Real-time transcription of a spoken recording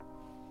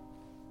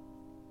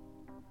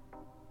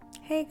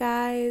Hey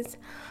guys,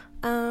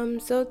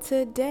 so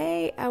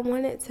today I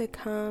wanted to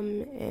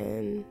come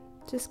and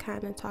just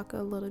kind of talk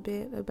a little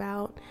bit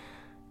about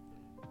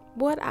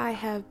what I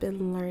have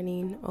been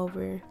learning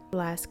over the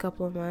last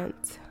couple of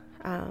months.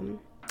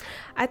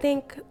 I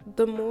think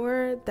the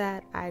more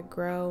that I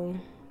grow,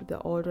 the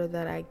older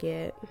that I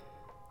get,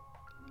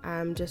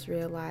 I'm just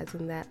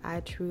realizing that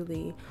I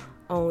truly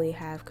only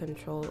have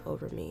control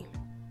over me.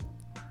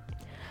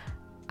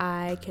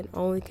 I can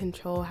only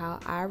control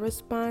how I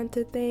respond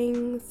to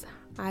things.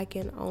 I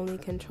can only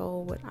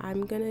control what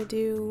I'm gonna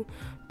do,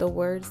 the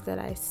words that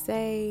I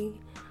say,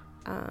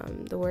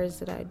 the words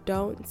that I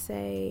don't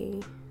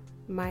say,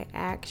 my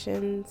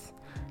actions.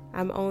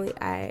 I'm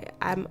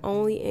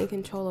only in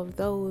control of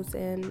those,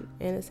 and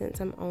in a sense,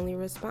 I'm only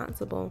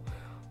responsible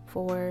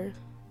for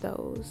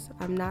those.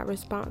 I'm not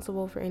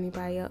responsible for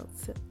anybody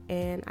else,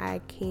 and I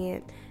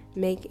can't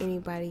make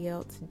anybody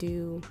else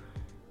do.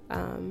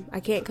 I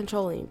can't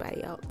control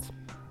anybody else.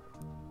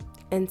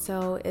 And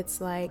so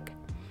it's like,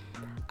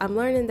 I'm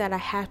learning that I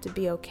have to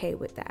be okay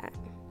with that,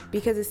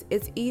 because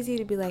it's easy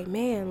to be like,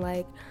 man,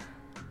 like,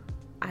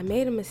 I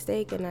made a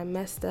mistake and I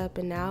messed up,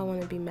 and now I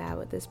want to be mad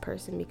with this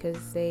person because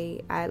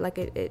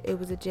it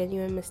was a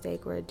genuine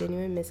mistake or a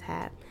genuine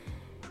mishap,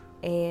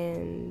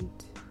 and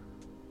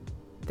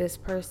this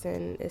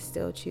person is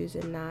still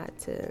choosing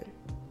to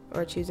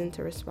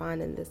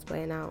respond in this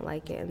way, and I don't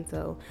like it. And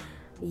so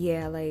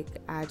yeah, like,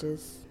 I'm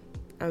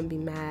gonna be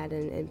mad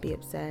and be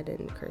upset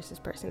and curse this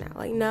person out.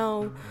 Like,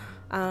 no,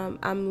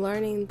 I'm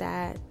learning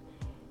that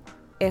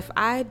if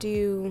I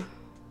do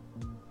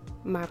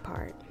my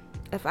part,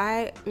 if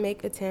I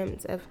make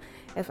attempts,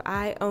 if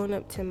I own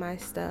up to my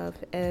stuff,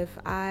 if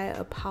I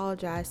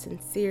apologize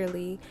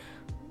sincerely,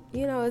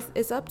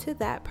 it's up to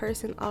that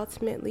person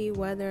ultimately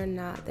whether or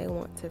not they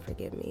want to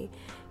forgive me.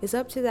 It's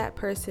up to that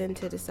person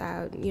to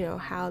decide,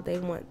 how they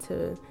want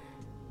to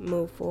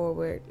move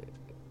forward,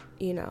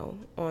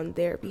 on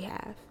their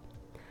behalf.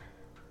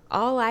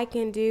 All I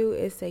can do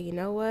is say, you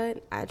know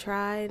what, I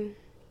tried,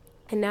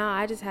 and now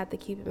I just have to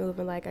keep it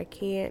moving. Like, I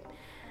can't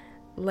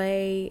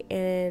lay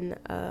in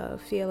a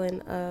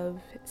feeling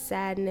of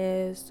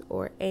sadness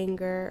or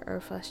anger or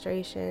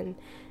frustration.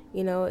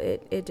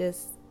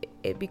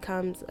 It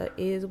becomes a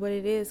is what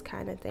it is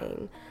kind of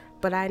thing.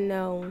 But I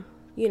know,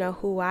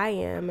 who I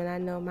am, and I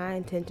know my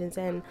intentions,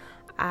 and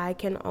I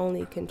can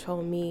only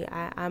control me.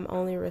 I'm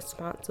only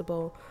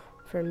responsible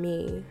for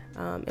me,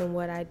 and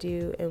what I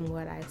do and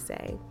what I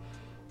say.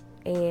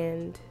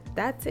 And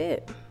that's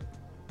it.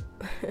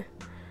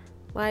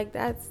 Like,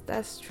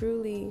 that's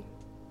truly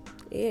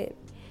it.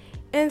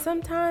 And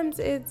sometimes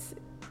it's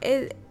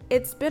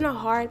been a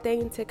hard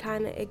thing to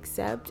kind of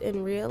accept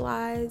and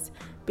realize,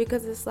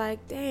 because it's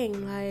like,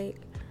 dang, like,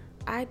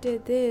 I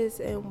did this,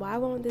 and why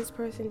won't this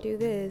person do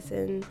this?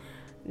 And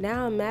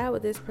now I'm mad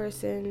with this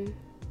person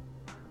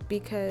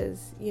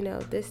because,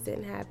 this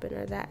didn't happen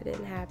or that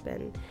didn't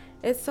happen.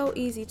 It's so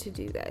easy to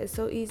do that. It's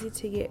so easy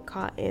to get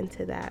caught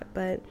into that.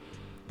 But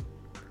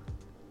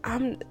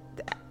I'm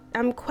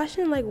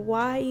questioning, like,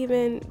 why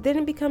even, then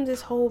it becomes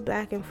this whole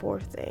back and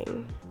forth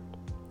thing,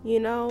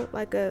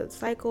 like a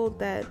cycle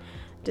that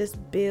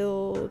just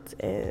builds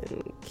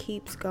and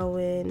keeps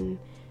going,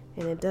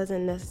 and it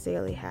doesn't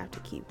necessarily have to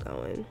keep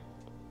going.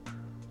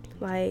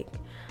 Like,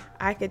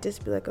 I could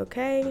just be like,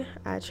 okay,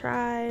 I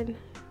tried,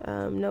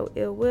 no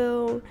ill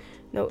will,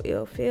 no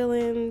ill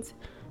feelings,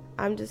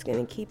 I'm just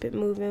gonna keep it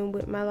moving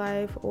with my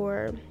life.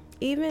 Or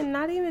even,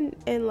 not even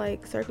in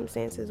like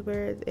circumstances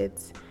where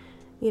it's,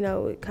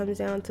 it comes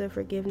down to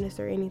forgiveness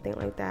or anything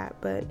like that,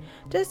 but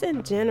just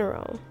in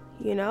general,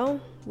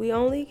 we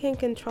only can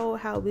control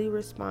how we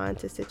respond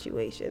to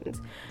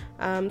situations.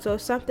 So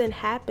if something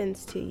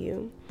happens to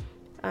you,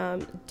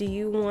 do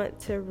you want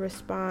to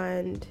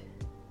respond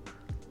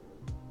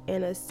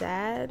in a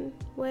sad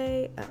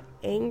way, an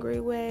angry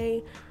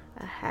way,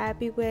 a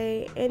happy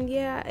way? And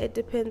yeah, it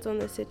depends on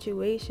the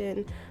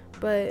situation,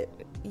 but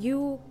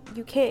you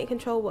can't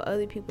control what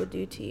other people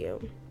do to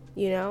you.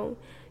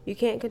 You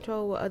can't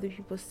control what other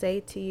people say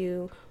to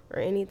you or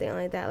anything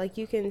like that. Like,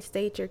 you can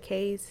state your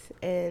case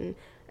and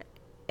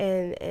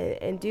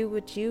do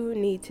what you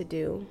need to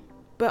do,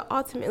 but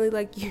ultimately,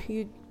 like,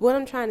 you what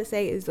I'm trying to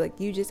say is, like,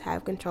 you just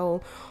have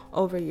control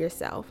over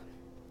yourself.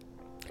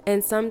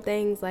 And some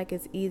things, like,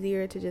 it's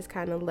easier to just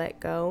kind of let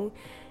go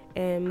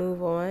and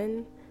move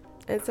on,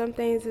 and some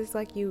things it's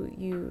like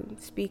you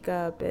speak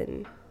up,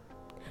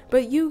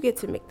 but you get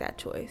to make that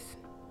choice.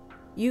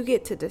 You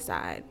get to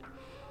decide.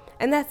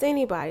 And that's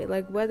anybody,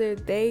 like, whether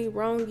they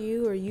wrong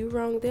you or you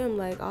wrong them,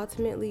 like,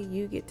 ultimately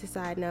you get to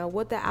decide. Now,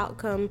 what the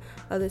outcome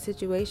of the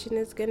situation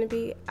is going to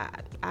be,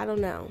 I don't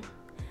know.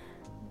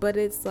 But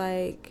it's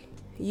like,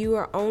 you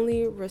are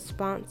only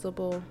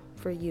responsible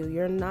for you.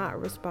 You're not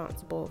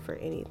responsible for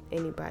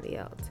anybody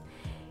else.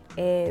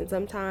 And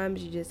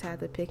sometimes you just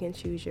have to pick and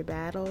choose your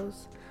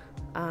battles.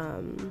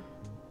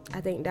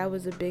 I think that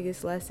was the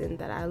biggest lesson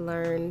that I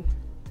learned.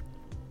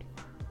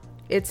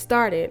 It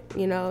started,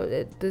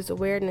 this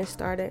awareness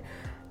started.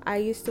 I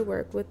used to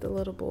work with a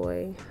little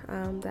boy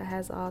that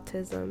has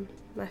autism,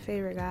 my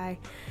favorite guy.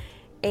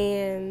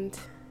 And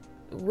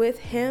with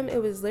him,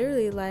 it was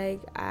literally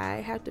like, I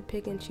have to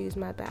pick and choose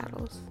my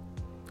battles.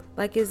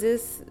 Like, is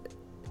this,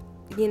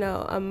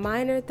 a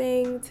minor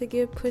thing to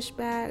give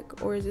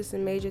pushback, or is this a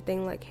major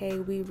thing? Like, hey,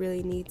 we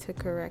really need to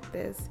correct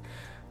this,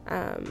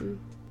 and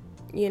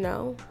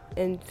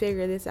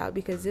figure this out,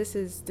 because this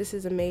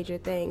is a major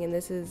thing, and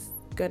this is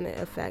gonna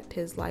affect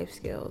his life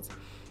skills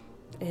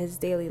and his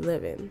daily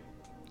living.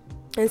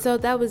 And so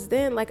that was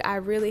then, like, I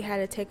really had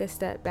to take a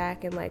step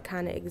back and like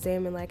kind of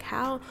examine, like,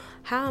 how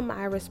am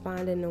I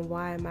responding, and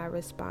why am I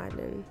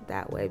responding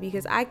that way?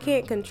 Because I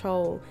can't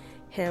control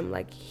him.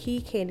 Like, he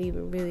can't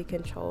even really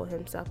control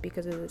himself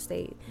because of the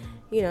state,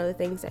 the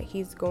things that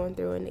he's going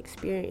through and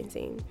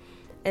experiencing.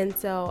 And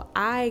so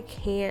I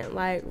can't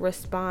like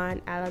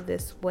respond out of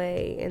this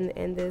way,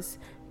 in this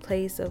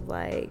place of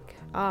like,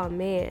 oh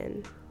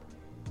man,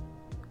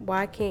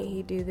 why can't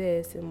he do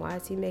this, and why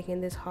is he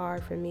making this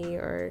hard for me?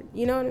 Or,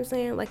 you know what I'm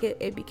saying? Like,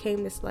 it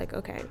became this like,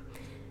 okay,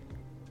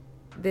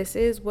 this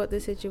is what the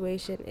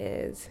situation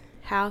is.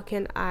 How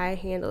can I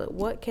handle it?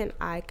 What can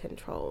I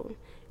control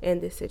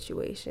in this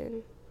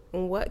situation?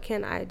 And what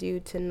can I do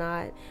to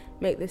not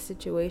make this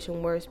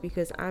situation worse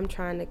because I'm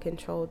trying to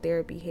control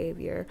their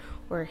behavior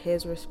or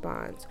his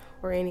response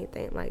or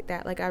anything like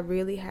that? Like, I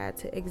really had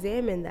to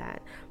examine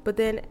that. But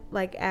then,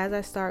 like, as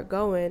I start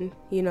going,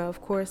 of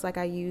course, like,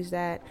 I use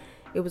that.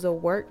 It was a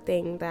work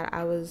thing that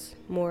I was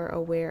more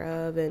aware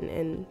of,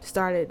 and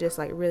started just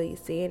like really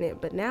seeing it.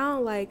 But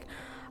now, like,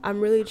 I'm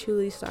really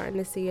truly starting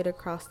to see it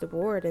across the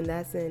board, and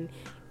that's in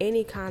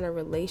any kind of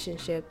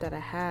relationship that I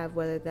have,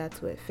 whether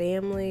that's with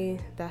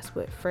family, that's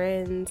with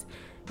friends.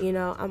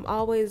 I'm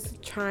always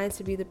trying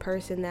to be the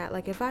person that,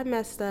 like, if I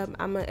messed up,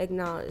 I'm gonna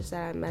acknowledge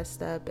that I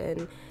messed up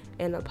and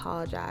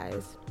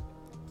apologize.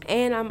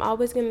 And I'm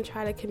always going to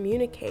try to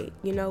communicate,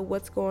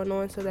 what's going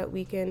on, so that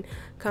we can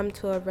come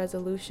to a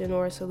resolution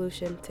or a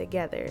solution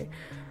together.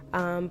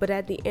 But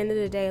at the end of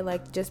the day,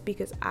 like, just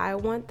because I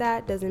want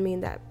that doesn't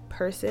mean that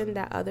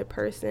other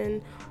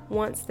person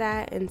wants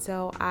that. And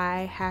so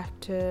I have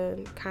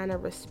to kind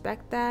of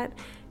respect that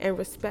and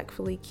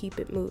respectfully keep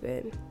it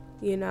moving,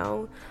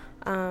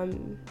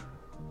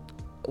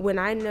 when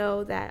I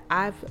know that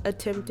I've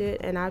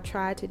attempted and I've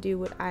tried to do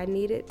what I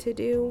needed to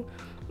do,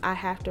 I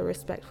have to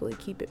respectfully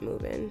keep it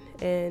moving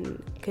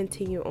and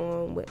continue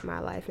on with my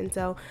life. And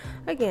so,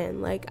 again,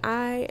 like,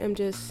 I am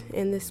just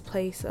in this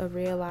place of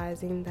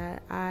realizing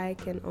that I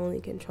can only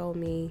control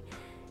me,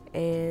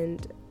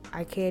 and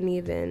I can't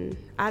even,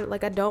 I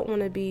don't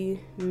want to be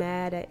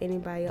mad at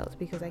anybody else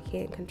because I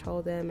can't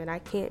control them, and I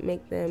can't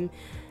make them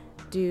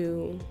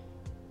do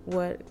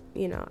what,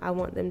 I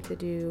want them to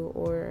do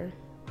or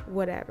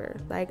whatever.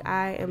 Like,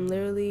 I am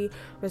literally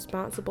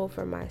responsible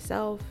for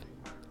myself.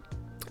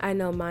 I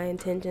know my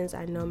intentions,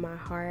 I know my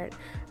heart,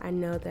 I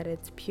know that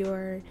it's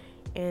pure,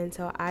 and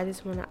so I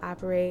just want to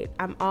operate.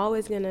 I'm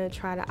always going to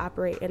try to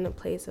operate in a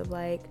place of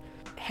like,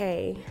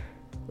 hey,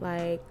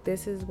 like,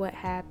 this is what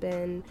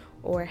happened,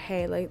 or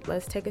hey, like,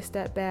 let's take a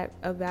step back,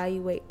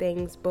 evaluate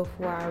things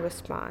before I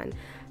respond.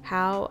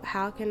 How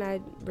can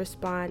I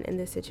respond in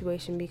this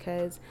situation?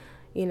 Because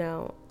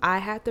I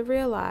have to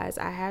realize,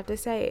 I have to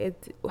say,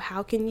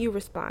 how can you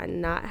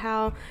respond? Not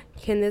how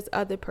can this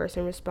other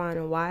person respond,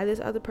 and why this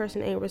other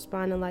person ain't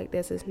responding like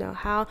this. Is no,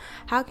 how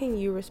can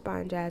you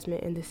respond, Jasmine,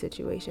 in this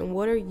situation?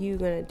 What are you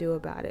going to do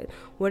about it?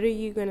 What are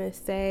you going to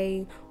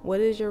say?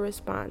 What is your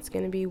response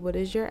going to be? What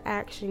is your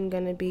action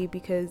going to be?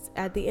 Because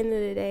at the end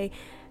of the day,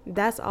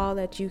 that's all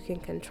that you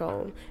can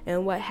control.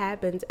 And what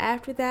happens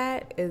after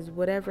that is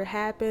whatever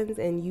happens,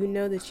 and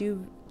that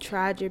you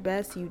tried your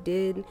best, you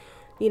did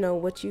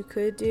what you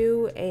could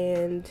do,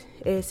 and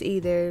it's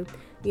either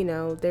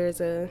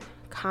there's a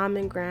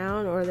common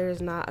ground or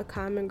there's not a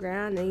common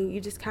ground, and you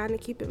just kind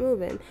of keep it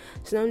moving.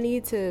 There's no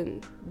need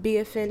to be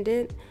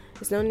offended.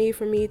 There's no need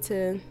for me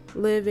to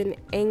live in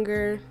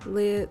anger,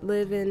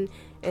 live in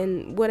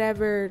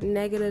whatever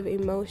negative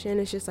emotion.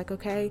 It's just like,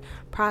 okay,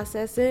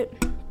 process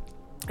it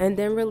and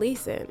then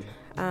release it,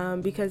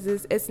 because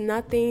it's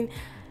nothing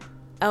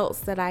else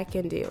that I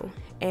can do,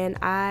 and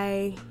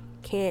I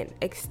can't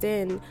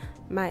extend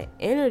my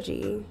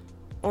energy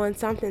on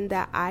something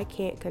that I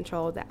can't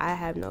control, that I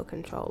have no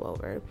control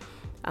over.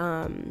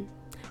 And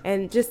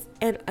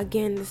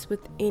again, this with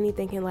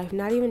anything in life,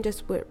 not even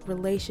just with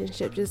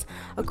relationships, just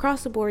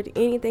across the board,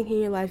 anything in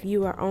your life,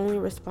 you are only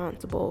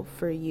responsible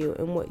for you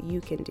and what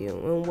you can do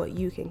and what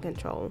you can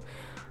control.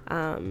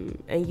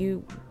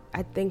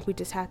 I think we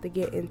just have to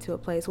get into a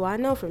place, well, I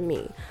know for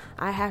me,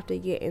 I have to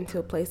get into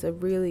a place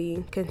of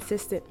really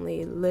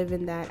consistently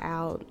living that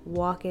out,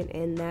 walking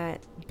in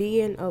that,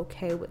 being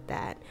okay with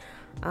that,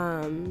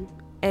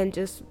 and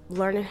just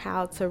learning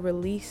how to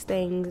release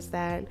things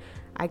that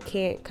I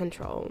can't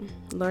control,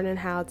 learning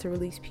how to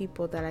release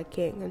people that I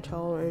can't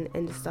control,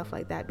 and just stuff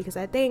like that, because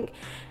I think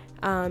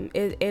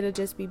it'll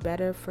just be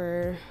better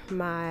for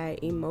my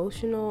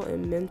emotional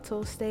and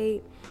mental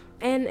state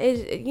And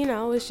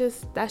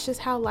that's just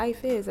how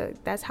life is.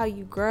 That's how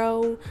you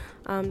grow.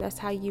 That's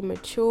how you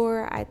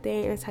mature. I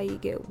think that's how you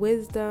get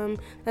wisdom.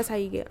 That's how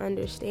you get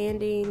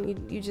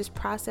understanding. You just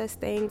process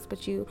things,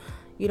 but you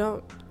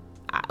don't.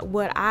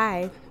 What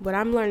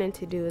I'm learning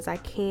to do is I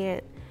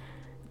can't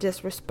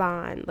just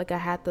respond. Like, I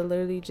have to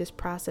literally just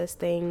process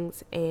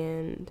things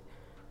and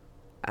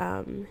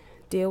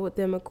deal with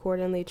them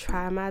accordingly.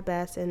 Try my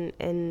best,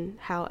 and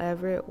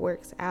however it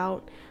works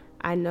out,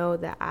 I know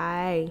that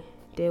I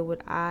did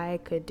what I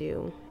could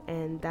do,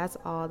 and that's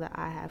all that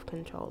I have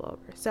control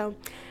over. So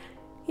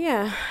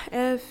yeah,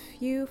 if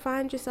you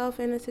find yourself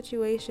in a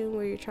situation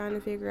where you're trying to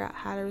figure out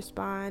how to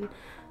respond,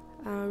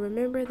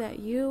 remember that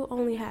you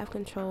only have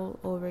control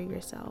over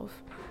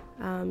yourself.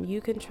 You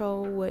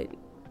control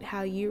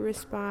how you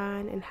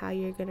respond and how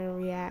you're going to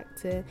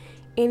react to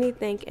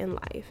anything in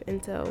life.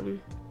 And so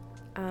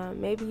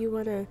maybe you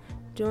want to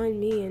join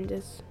me in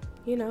just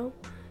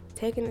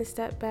taking a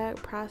step back,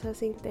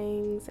 processing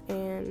things,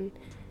 and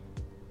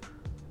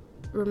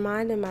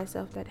reminding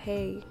myself that,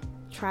 hey,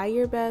 try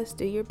your best,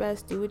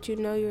 do what you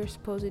know you're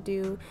supposed to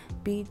do,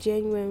 be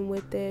genuine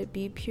with it,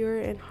 be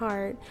pure in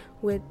heart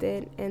with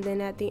it. And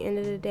then at the end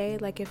of the day,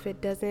 like, if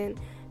it doesn't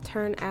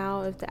turn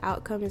out, if the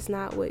outcome is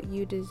not what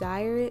you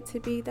desire it to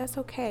be, that's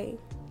okay.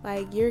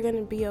 Like, you're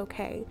gonna be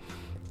okay.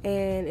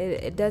 And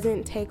it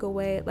doesn't take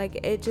away,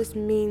 like, it just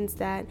means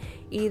that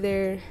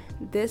either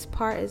this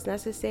part is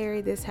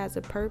necessary, this has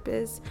a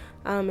purpose,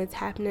 it's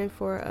happening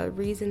for a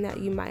reason that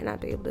you might not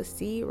be able to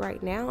see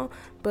right now,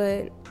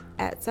 but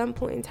at some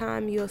point in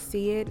time you'll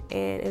see it,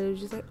 and it was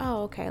just like,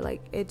 oh, okay,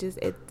 like,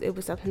 it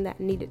was something that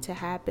needed to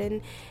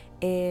happen,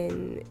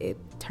 and it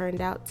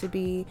turned out to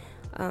be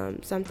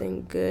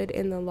something good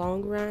in the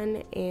long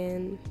run.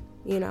 And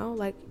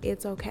like,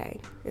 it's okay.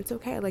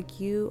 Like,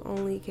 you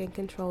only can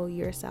control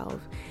yourself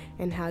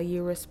and how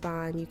you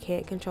respond. You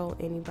can't control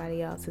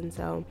anybody else. And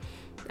so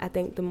I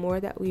think the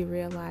more that we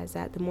realize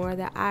that, the more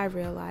that I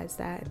realize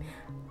that,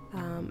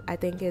 I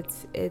think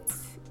it's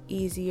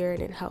easier,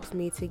 and it helps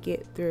me to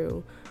get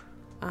through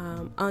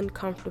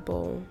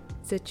uncomfortable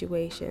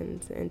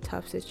situations and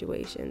tough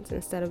situations,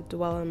 instead of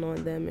dwelling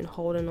on them and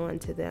holding on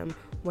to them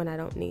when I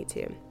don't need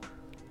to.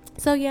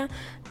 So yeah,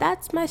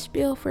 that's my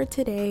spiel for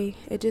today.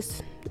 It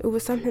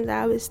was something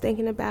that I was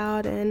thinking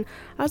about, and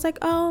I was like,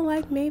 oh,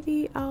 like,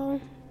 maybe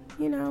I'll,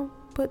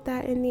 put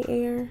that in the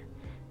air,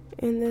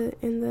 in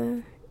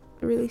the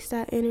release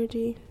that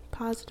energy,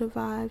 positive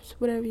vibes,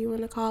 whatever you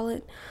want to call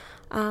it.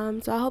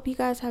 So I hope you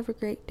guys have a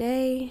great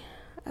day.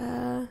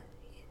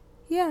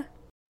 Yeah.